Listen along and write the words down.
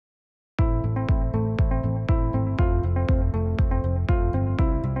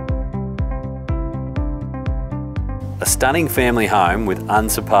A stunning family home with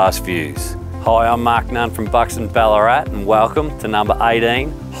unsurpassed views. Hi, I'm Mark Nunn from Buxton Ballarat and welcome to number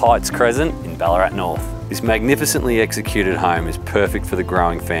 18 Heights Crescent in Ballarat North. This magnificently executed home is perfect for the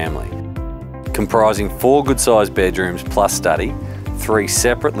growing family. Comprising 4 good-sized bedrooms plus study, 3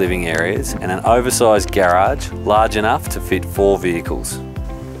 separate living areas and an oversized garage large enough to fit 4 vehicles.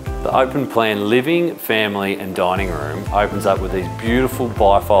 The open plan living, family and dining room opens up with these beautiful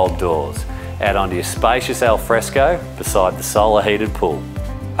bifold doors out onto your spacious alfresco beside the solar heated pool.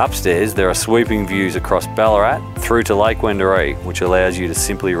 Upstairs there are sweeping views across Ballarat through to Lake Wendouree, which allows you to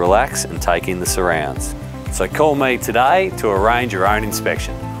simply relax and take in the surrounds. So call me today to arrange your own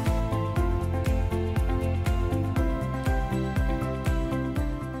inspection.